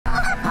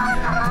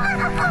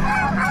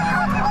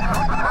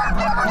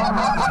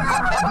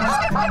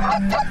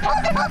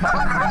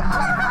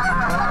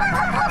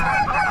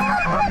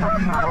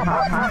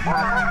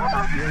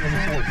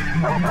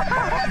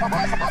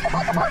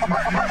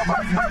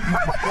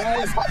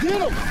Guys, get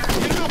him!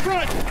 Get him out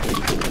front!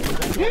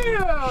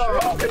 Yeah!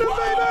 Stroking him,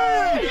 baby!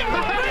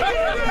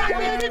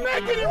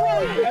 Making it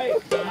right! Hey,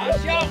 I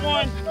shot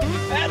one.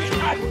 That's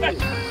right.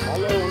 I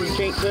know when you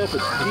can't tell if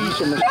it's geese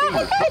or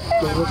mosquitoes.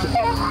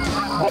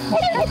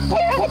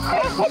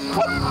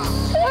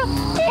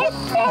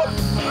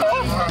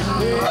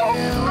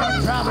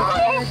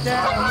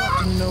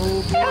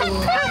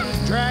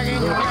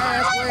 Dragging your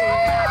ass way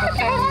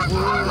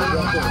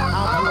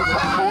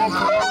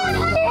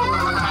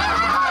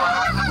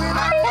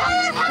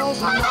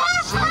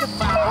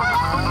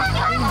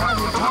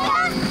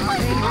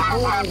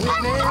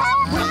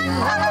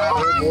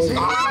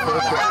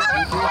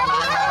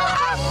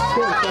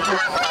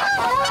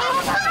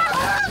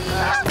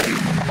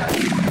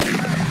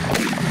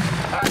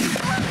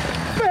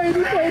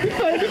Baby, baby,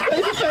 baby,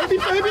 baby, baby,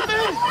 baby,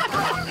 baby!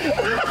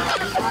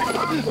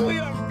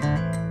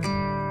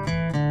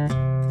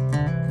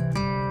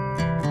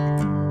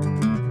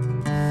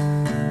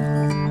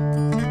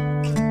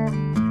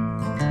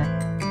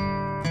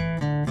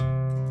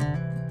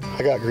 I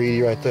got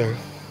greedy right there.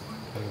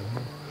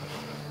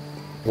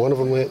 One of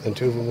them lit and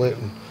two of them lit,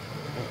 and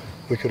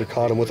we could have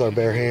caught them with our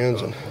bare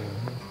hands, and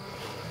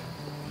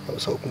I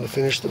was hoping to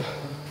finish the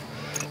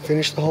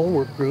whole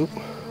work group.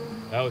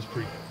 That was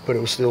pretty. But it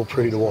was still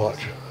pretty to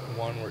watch.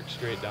 One worked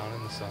straight down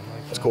in the sun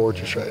like that. It's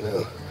gorgeous right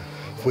now.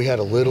 If we had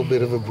a little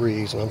bit of a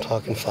breeze, and I'm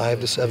talking 5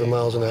 to 7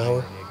 miles an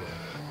hour,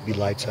 it'd be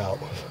lights out.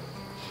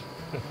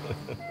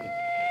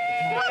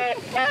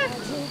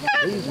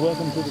 Please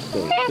welcome to the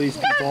stage. Please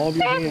keep all of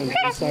your hands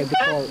inside the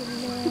cart.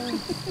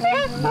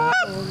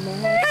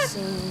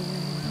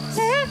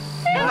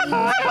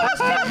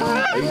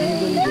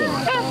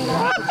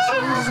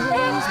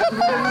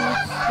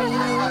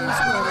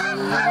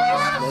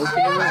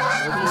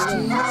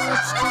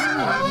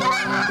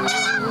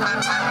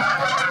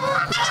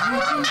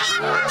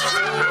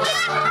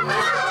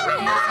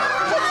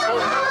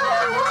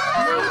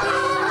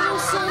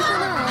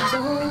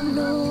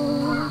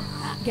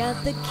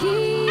 Got the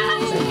key.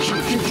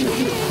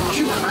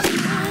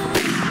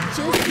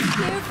 Just be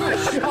careful.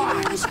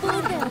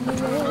 Down the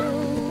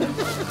road.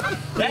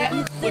 That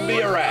would be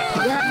a wrap.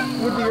 That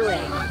would be a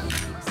wrap.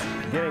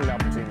 Getting an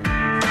opportunity.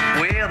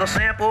 Well, the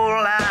simple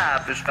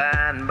life is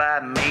fine by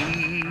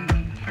me.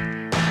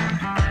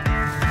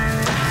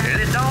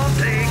 It don't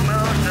take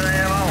much to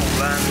have on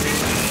by me.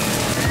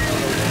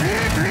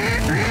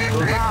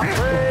 I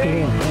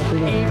pray,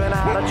 even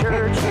out of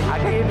church, I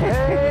get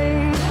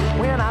paid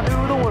when I do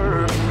the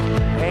work.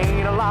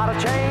 Ain't a lot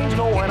of change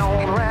going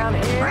on around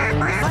here.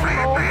 Same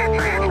old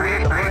boy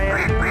with a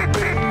brand new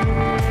beard.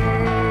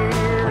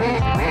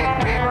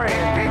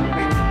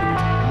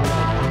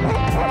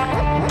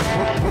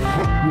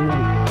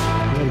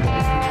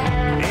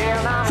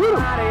 And I'm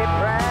mighty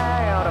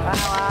proud of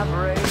how I've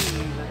raised.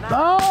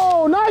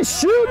 Oh, nice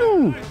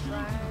shooting!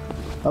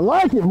 I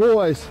like it,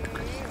 boys.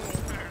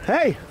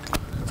 Hey,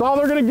 that's all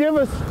they're gonna give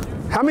us.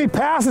 How many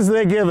passes do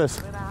they give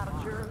us?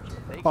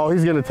 Oh,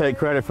 he's gonna take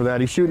credit for that.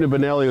 He's shooting a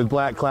Benelli with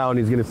black cloud, and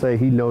he's gonna say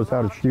he knows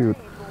how to shoot.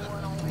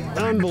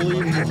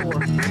 Unbelievable.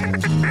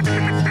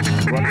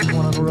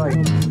 One on the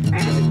right.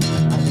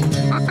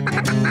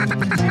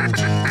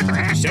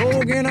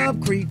 Soaking up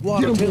creek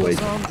water till the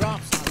sun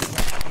drops.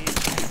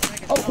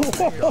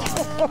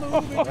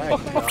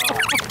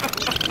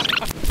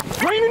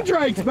 Raining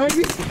drakes,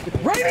 baby!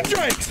 Raining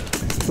drakes!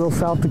 Little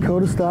South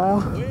Dakota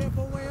style.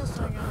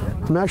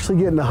 I'm actually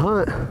getting to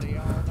hunt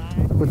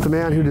with the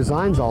man who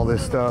designs all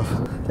this stuff.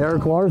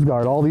 Eric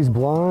Larsgaard, all these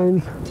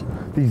blinds,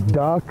 these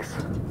ducks,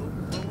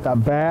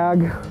 that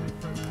bag.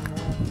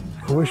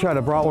 I wish I'd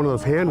have brought one of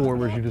those hand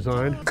warmers you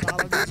designed.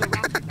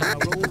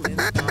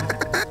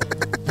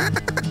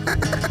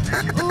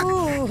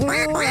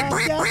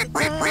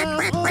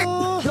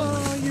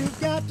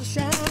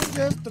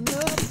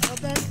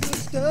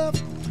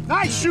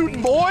 Nice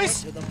shooting,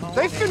 boys!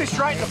 They finished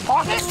right in the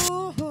pocket.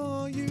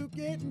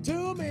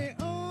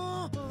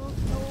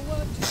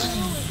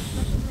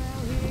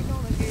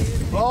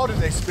 Oh, did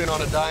they spin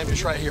on a dime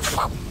just right here? Were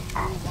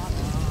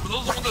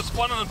those the ones that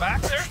spun on the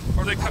back there?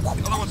 Or the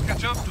other ones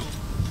catch up to them?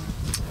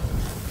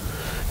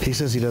 He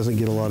says he doesn't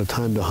get a lot of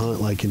time to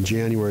hunt like in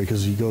January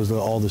because he goes to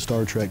all the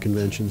Star Trek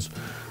conventions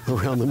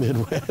around the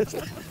Midwest.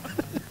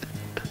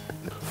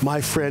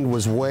 My friend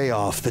was way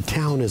off. The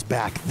town is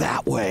back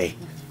that way.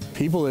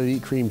 People that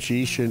eat cream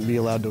cheese shouldn't be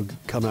allowed to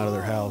come out of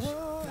their house.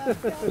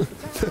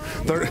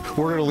 We're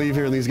going to leave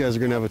here and these guys are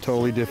going to have a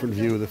totally different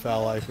view of the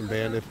Fowl Life and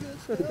Bandit,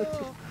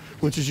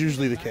 which is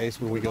usually the case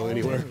when we go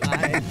anywhere.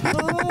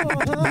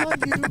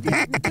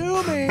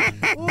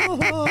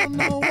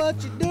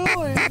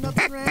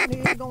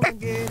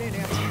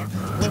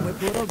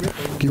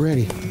 Get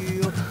ready.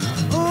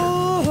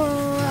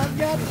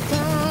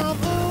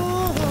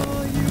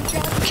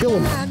 Kill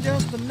him.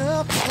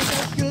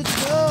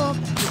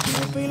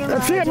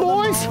 That's it,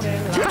 boys.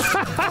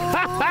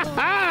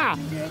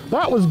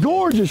 That was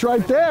gorgeous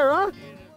right there, huh?